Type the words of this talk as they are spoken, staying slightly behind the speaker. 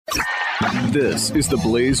This is the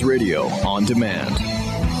Blaze Radio on demand.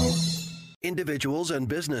 Individuals and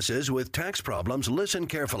businesses with tax problems, listen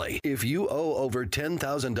carefully. If you owe over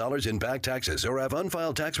 $10,000 in back taxes or have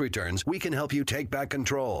unfiled tax returns, we can help you take back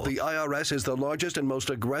control. The IRS is the largest and most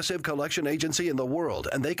aggressive collection agency in the world,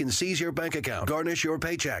 and they can seize your bank account, garnish your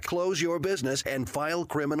paycheck, close your business, and file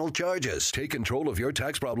criminal charges. Take control of your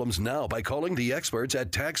tax problems now by calling the experts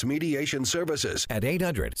at Tax Mediation Services at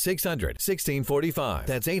 800-600-1645.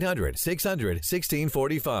 That's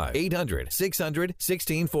 800-600-1645.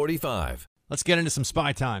 800-600-1645. Let's get into some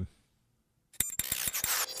spy time.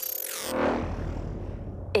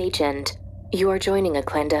 Agent, you are joining a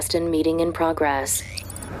clandestine meeting in progress.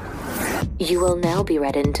 You will now be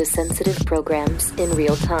read into sensitive programs in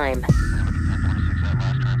real time.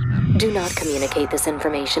 Do not communicate this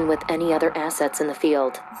information with any other assets in the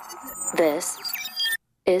field. This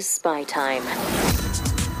is spy time.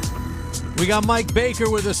 We got Mike Baker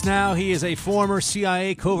with us now. He is a former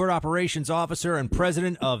CIA covert operations officer and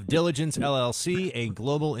president of Diligence LLC, a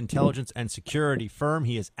global intelligence and security firm.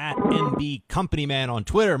 He is at NB Company Man on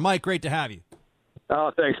Twitter. Mike, great to have you. Oh,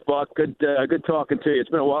 thanks, Buck. Good talking to you. It's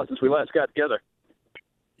been a while since we last got together.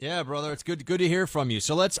 Yeah, brother, it's good to hear from you.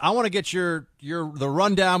 So I want to get the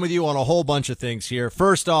rundown with you on a whole bunch of things here.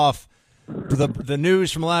 First off, the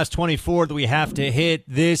news from the last 24 that we have to hit,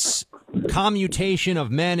 this commutation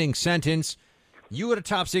of Manning's sentence. You had a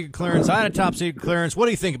top secret clearance. I had a top secret clearance. What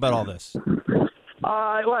do you think about all this?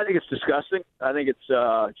 Well, I think it's disgusting. I think it's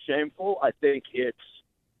shameful. I think it's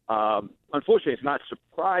unfortunately it's not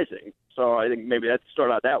surprising. So I think maybe that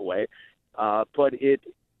started out that way. But it's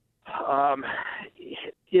I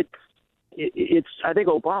think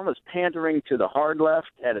Obama's pandering to the hard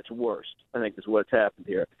left at its worst. I think is what's happened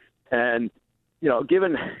here. And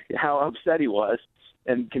given how upset he was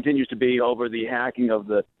and continues to be over the hacking of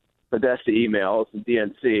the Podesta emails, the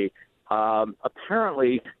DNC,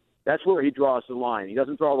 apparently that's where he draws the line. He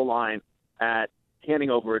doesn't draw the line at handing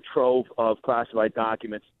over a trove of classified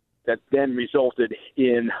documents that then resulted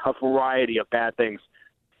in a variety of bad things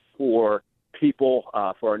for people,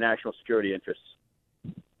 for our national security interests.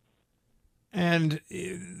 And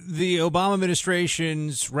the Obama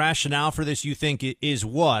administration's rationale for this, you think, is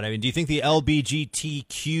what? I mean, do you think the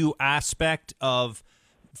LGBTQ aspect of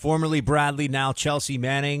formerly Bradley, now Chelsea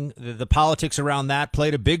Manning, the politics around that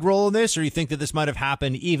played a big role in this, or you think that this might have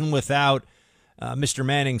happened even without Mr.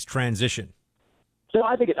 Manning's transition? So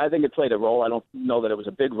I think it played a role. I don't know that it was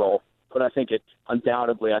a big role, but I think it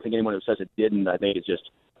undoubtedly. I think anyone who says it didn't, I think it's just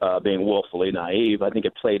being willfully naive. I think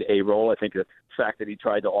it played a role. I think the fact that he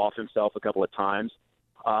tried to off himself a couple of times,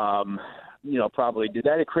 probably did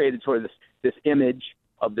that. It created sort of this image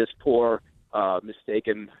of this poor,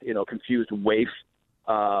 mistaken, confused waif.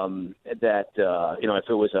 That if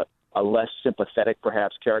it was a less sympathetic,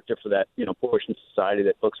 perhaps, character for that, portion of society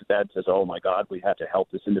that looks at that and says, "Oh my God, we have to help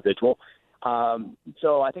this individual."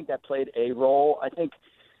 So I think that played a role. I think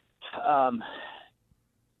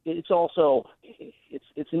it's also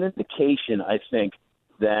it's an indication, I think,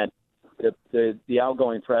 that the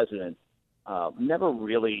outgoing president never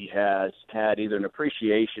really has had either an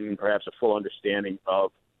appreciation, perhaps a full understanding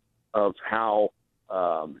of how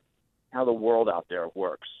the world out there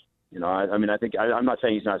works. I think I'm not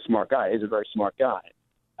saying he's not a smart guy. He's a very smart guy.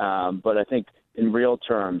 But I think in real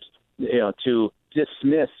terms, to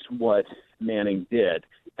dismiss what Manning did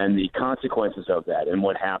and the consequences of that and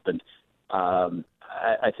what happened,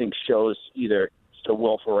 I think shows either just a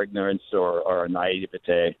willful ignorance or a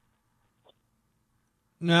naivete.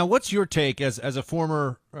 Now, what's your take as a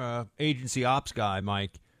former agency ops guy,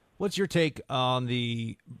 Mike? What's your take on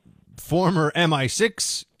the former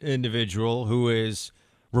MI6 individual who is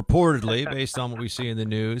reportedly, based on what we see in the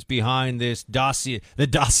news, behind this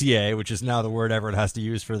dossier, which is now the word Everett has to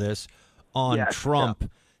use for this, on Trump?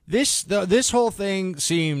 Yeah. This whole thing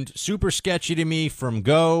seemed super sketchy to me from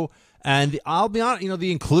go. And I'll be honest,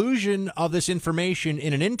 the inclusion of this information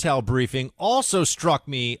in an intel briefing also struck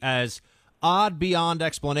me as odd beyond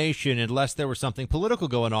explanation, unless there was something political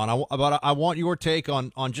going on. I want your take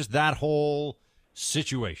on just that whole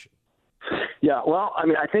situation. Yeah, well,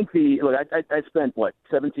 I think I spent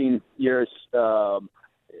 17 years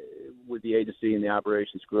with the agency and the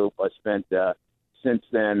operations group. I spent since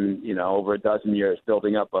then, over a dozen years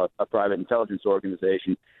building up a private intelligence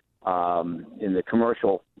organization in the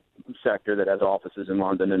commercial sector that has offices in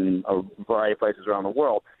London and a variety of places around the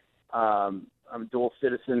world. I'm a dual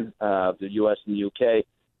citizen of the U.S. and the U.K.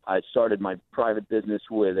 I started my private business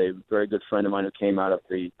with a very good friend of mine who came out of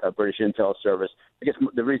the British Intel Service. I guess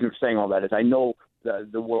the reason for saying all that is I know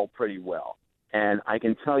the world pretty well. And I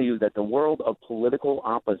can tell you that the world of political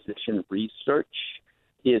opposition research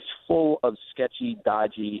is full of sketchy,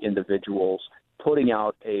 dodgy individuals putting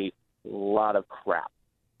out a lot of crap.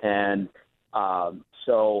 And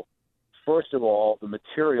so, first of all, the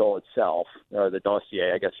material itself, or the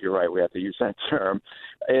dossier, I guess you're right, we have to use that term,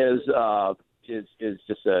 is just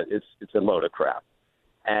it's a load of crap.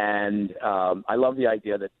 And I love the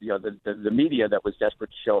idea that the media that was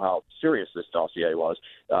desperate to show how serious this dossier was.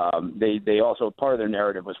 They also, part of their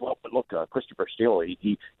narrative was, well, but look, Christopher Steele,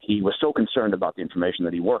 he was so concerned about the information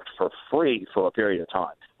that he worked for free for a period of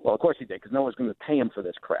time. Well, of course he did, because no one's going to pay him for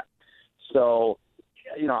this crap. So,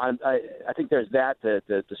 I think there's that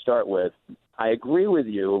to start with. I agree with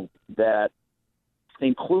you that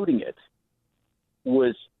including it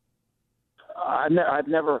was. I've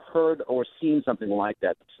never heard or seen something like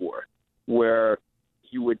that before, where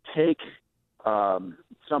you would take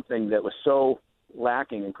something that was so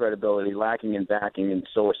lacking in credibility, lacking in backing and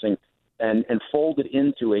sourcing, and fold it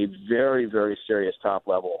into a very, very serious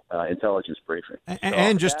top-level intelligence briefing.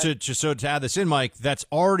 And just to add this in, Mike, that's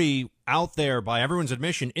already out there by everyone's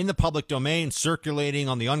admission in the public domain, circulating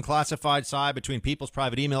on the unclassified side between people's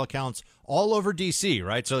private email accounts all over D.C.,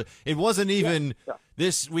 right? So it wasn't even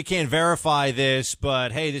this, we can't verify this,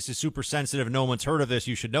 but hey, this is super sensitive. No one's heard of this.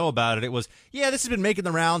 You should know about it. It was, this has been making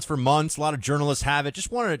the rounds for months. A lot of journalists have it.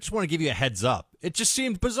 Just want to give you a heads up. It just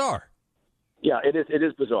seemed bizarre. Yeah, it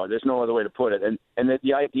is bizarre. There's no other way to put it. And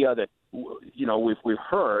the idea that, we've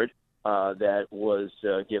heard that was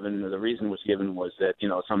given, the reason was given was that,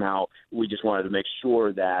 somehow we just wanted to make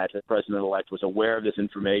sure that the president-elect was aware of this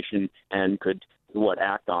information and could,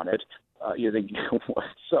 act on it. You think,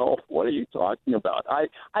 so what are you talking about? I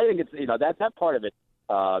think it's, that part of it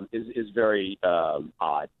is very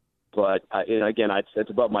odd. But, again, it's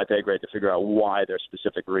above my pay grade to figure out why their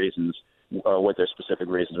specific reasons or what their specific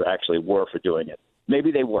reasons actually were for doing it.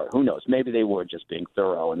 Maybe they were. Who knows? Maybe they were just being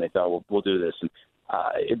thorough and they thought, well, we'll do this. And,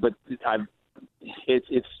 but I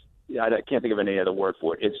can't think of any other word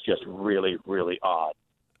for it. It's just really, really odd.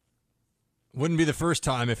 Wouldn't be the first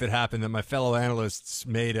time if it happened that my fellow analysts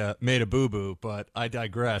made a boo-boo, but I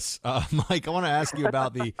digress. Mike, I want to ask you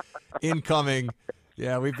about the incoming.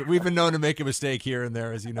 Yeah, we've been known to make a mistake here and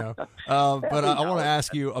there, as you know. But I want to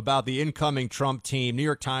ask you about the incoming Trump team. New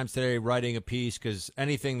York Times today writing a piece, because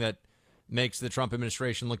anything that makes the Trump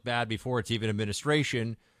administration look bad before it's even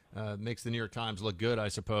administration makes the New York Times look good, I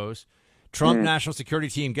suppose. Trump national security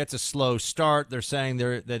team gets a slow start. They're saying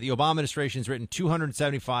that the Obama administration has written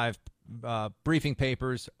 275 briefing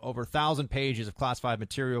papers, over 1,000 pages of classified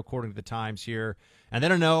material, according to the Times here. And they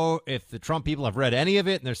don't know if the Trump people have read any of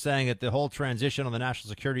it, and they're saying that the whole transition on the national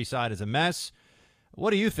security side is a mess.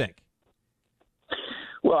 What do you think?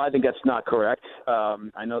 Well, I think that's not correct.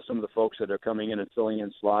 I know some of the folks that are coming in and filling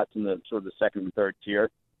in slots in the sort of the second and third tier.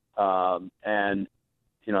 And,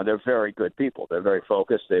 they're very good people. They're very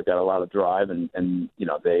focused. They've got a lot of drive, and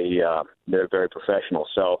they're very professional.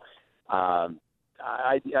 So I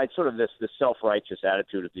sort of this self-righteous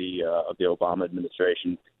attitude of the Obama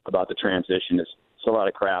administration about the transition is a lot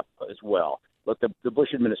of crap as well. Look, the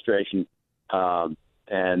Bush administration, I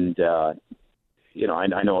know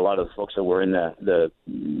a lot of the folks that were in the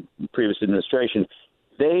previous administration,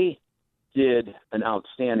 they did an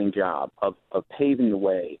outstanding job of paving the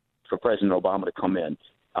way for President Obama to come in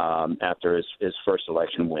after his first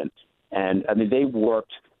election win. And, they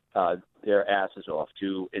worked their asses off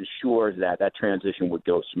to ensure that transition would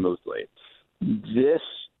go smoothly. This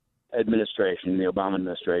administration, the Obama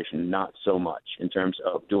administration, not so much in terms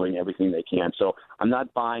of doing everything they can. So I'm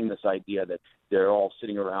not buying this idea that they're all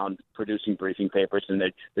sitting around producing briefing papers and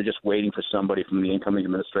they're just waiting for somebody from the incoming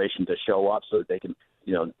administration to show up so that they can,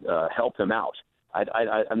 help them out.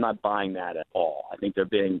 I'm not buying that at all. I think they're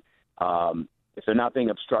being, if they're not being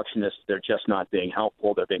obstructionist, they're just not being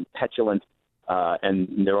helpful. They're being petulant,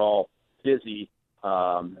 and they're all busy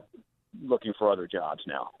looking for other jobs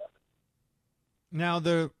now. Now,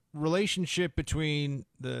 the relationship between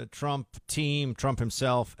the Trump team, Trump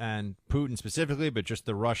himself, and Putin specifically, but just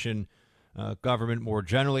the Russian government more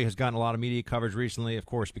generally, has gotten a lot of media coverage recently, of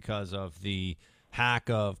course, because of the hack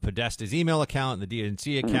of Podesta's email account and the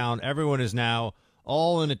DNC account. Everyone is now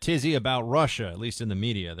all in a tizzy about Russia, at least in the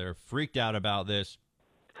media. They're freaked out about this,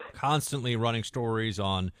 constantly running stories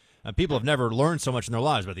on people have never learned so much in their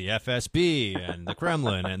lives about the FSB and the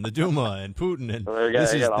Kremlin and the Duma and Putin. And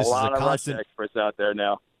this is a lot of Russian experts out there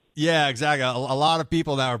now. Yeah, exactly. A lot of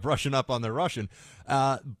people now are brushing up on their Russian.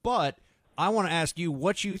 But I want to ask you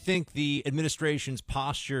what you think the administration's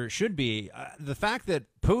posture should be. The fact that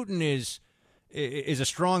Putin is a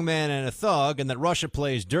strong man and a thug and that Russia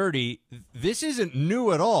plays dirty, this isn't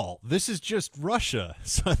new at all. This is just Russia.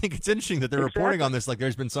 So I think it's interesting that they're reporting on this like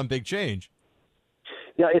there's been some big change.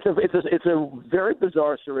 Yeah, it's a very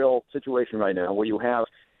bizarre, surreal situation right now where you have,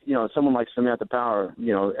 someone like Samantha Power,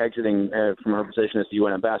 exiting from her position as the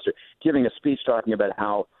UN ambassador, giving a speech talking about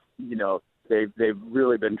how, they've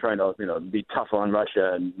really been trying to, be tough on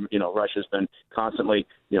Russia, and Russia's been constantly,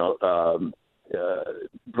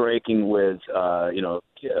 breaking with,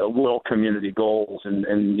 world community goals, and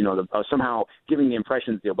somehow giving the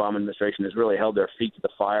impression that the Obama administration has really held their feet to the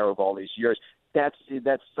fire of all these years. That's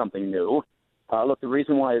something new. Look, the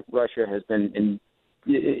reason why Russia has been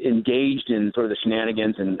engaged in sort of the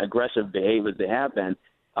shenanigans and aggressive behavior they have been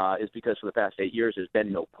is because for the past 8 years there's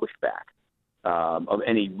been no pushback of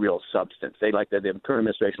any real substance. The current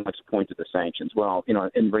administration likes to point to the sanctions. Well,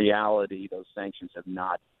 in reality, those sanctions have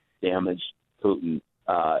not damaged Putin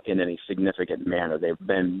in any significant manner. They've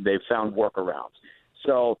found workarounds.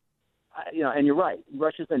 So, and you're right.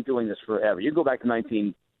 Russia's been doing this forever. You go back to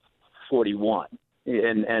 1941,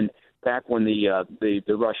 and back when the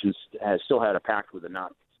Russians still had a pact with the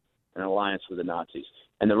Nazis, an alliance with the Nazis.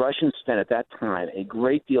 And the Russians spent at that time a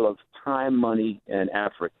great deal of time, money, and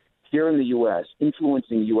effort here in the U.S.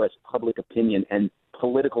 influencing U.S. public opinion and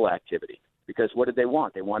political activity. Because what did they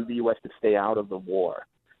want? They wanted the U.S. to stay out of the war.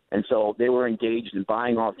 And so they were engaged in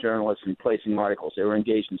buying off journalists and placing articles. They were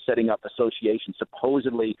engaged in setting up associations,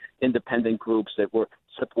 supposedly independent groups that were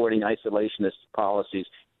supporting isolationist policies,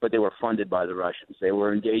 but they were funded by the Russians. They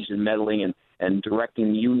were engaged in meddling and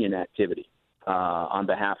directing union activity on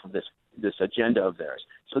behalf of this agenda of theirs.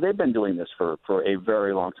 So they've been doing this for a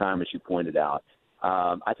very long time, as you pointed out.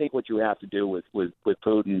 I think what you have to do with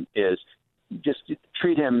Putin is just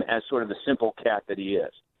treat him as sort of the simple cat that he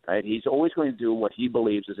is. Right? He's always going to do what he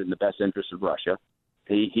believes is in the best interest of Russia.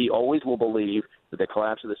 He always will believe that the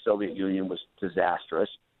collapse of the Soviet Union was disastrous,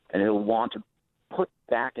 and he'll want to put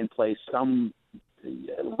back in place some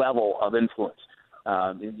level of influence.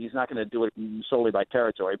 He's not going to do it solely by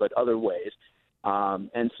territory, but other ways.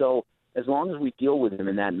 And so as long as we deal with him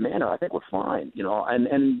in that manner, I think we're fine.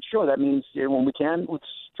 And sure, that means when we can, let's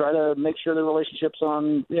try to make sure the relationship's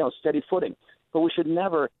on steady footing. But we should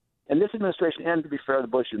never. And this administration, and to be fair, the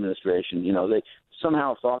Bush administration, they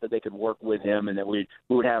somehow thought that they could work with him and that we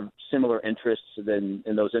would have similar interests, and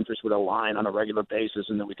those interests would align on a regular basis,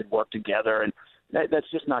 and that we could work together. And that's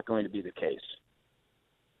just not going to be the case.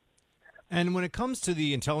 And when it comes to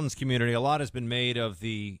the intelligence community, a lot has been made of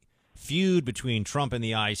the feud between Trump and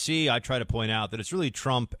the IC. I try to point out that it's really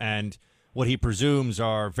Trump and what he presumes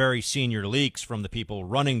are very senior leaks from the people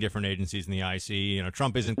running different agencies in the IC.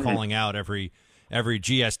 Trump isn't calling out every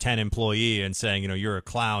GS10 employee and saying, you're a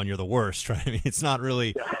clown, you're the worst, right? I mean, it's not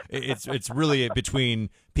really, it's really between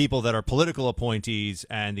people that are political appointees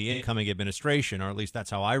and the incoming administration, or at least that's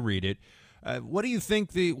how I read it. What do you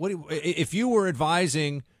think if you were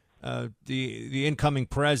advising the incoming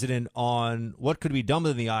president on what could be done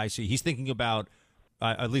within the IC? He's thinking about,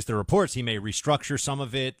 at least the reports, he may restructure some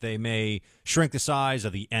of it. They may shrink the size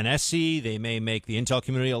of the NSC. They may make the intel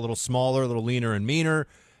community a little smaller, a little leaner and meaner.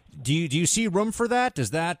 Do you see room for that? Does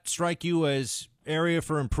that strike you as area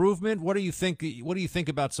for improvement? What do you think? What do you think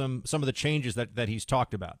about some of the changes that he's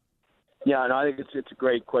talked about? Yeah, no, I think it's a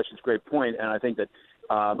great question. It's a great point, and I think that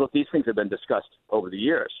look, these things have been discussed over the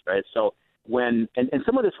years, right? So and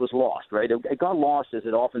some of this was lost, right? It got lost, as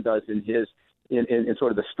it often does in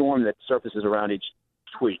sort of the storm that surfaces around each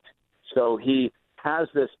tweet. So he has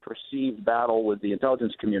this perceived battle with the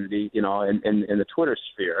intelligence community, in the Twitter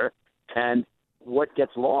sphere, and what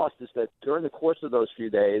gets lost is that during the course of those few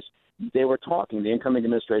days, they were talking, the incoming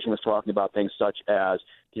administration was talking about things such as,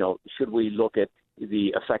 should we look at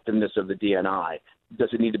the effectiveness of the DNI? Does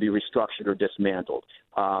it need to be restructured or dismantled?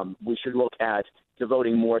 We should look at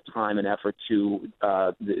devoting more time and effort to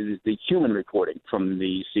the human reporting from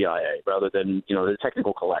the CIA rather than, the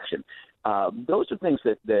technical collection. Those are things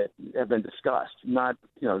that have been discussed, not,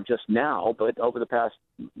 just now, but over the past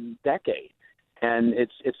decade. And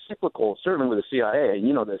it's cyclical, certainly with the CIA,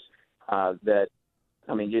 and this,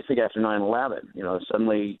 you think after 9/11,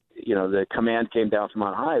 suddenly, the command came down from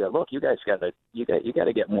on high that, look, you guys got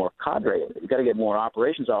to get more cadre, you got to get more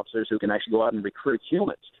operations officers who can actually go out and recruit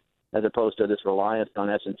humans, as opposed to this reliance on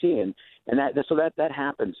S&T, and that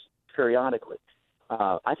happens periodically.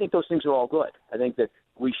 I think those things are all good. I think that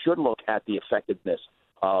we should look at the effectiveness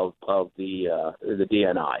of the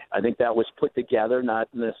DNI. I think that was put together, not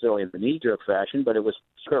necessarily in the knee-jerk fashion, but it was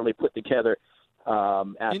certainly put together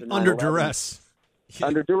under duress.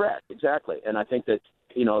 Under duress, exactly. And I think that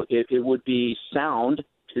it would be sound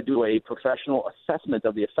to do a professional assessment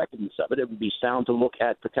of the effectiveness of it. It would be sound to look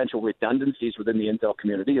at potential redundancies within the intel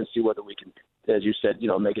community and see whether we can, as you said,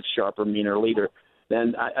 make it sharper, meaner, leader.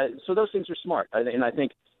 So those things are smart, and I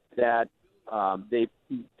think that they,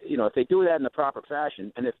 if they do that in the proper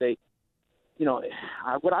fashion, and if they,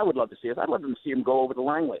 what I would love to see is I'd love to see them go over to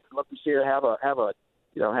Langley. I'd love to see her have a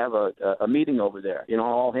meeting over there,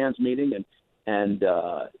 all hands meeting, and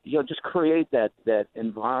just create that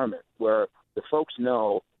environment where the folks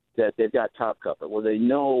know that they've got top cover, where they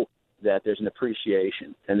know that there's an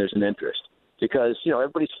appreciation and there's an interest. Because,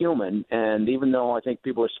 everybody's human, and even though I think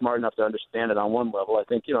people are smart enough to understand it on one level, I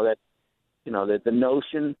think, that the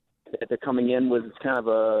notion that they're coming in with kind of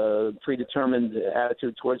a predetermined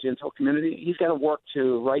attitude towards the intel community, he's got to work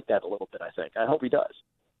to right that a little bit, I think. I hope he does.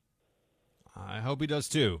 I hope he does,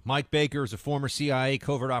 too. Mike Baker is a former CIA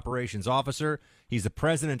covert operations officer. He's the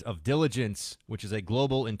president of Diligence, which is a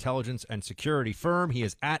global intelligence and security firm. He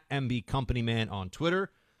is at MB Company Man on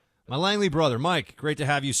Twitter. My Langley brother, Mike, great to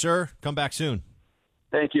have you, sir. Come back soon.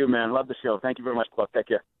 Thank you, man. Love the show. Thank you very much, Buck. Take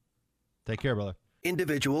care. Take care, brother.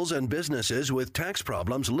 Individuals and businesses with tax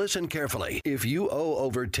problems, listen carefully. If you owe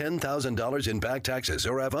over $10,000 in back taxes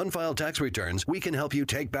or have unfiled tax returns, we can help you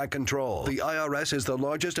take back control. The IRS is the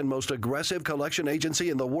largest and most aggressive collection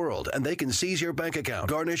agency in the world, and they can seize your bank account,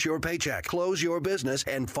 garnish your paycheck, close your business,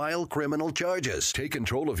 and file criminal charges. Take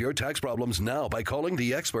control of your tax problems now by calling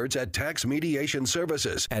the experts at Tax Mediation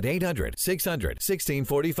Services at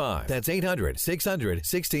 800-600-1645. That's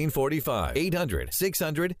 800-600-1645.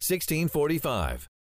 800-600-1645.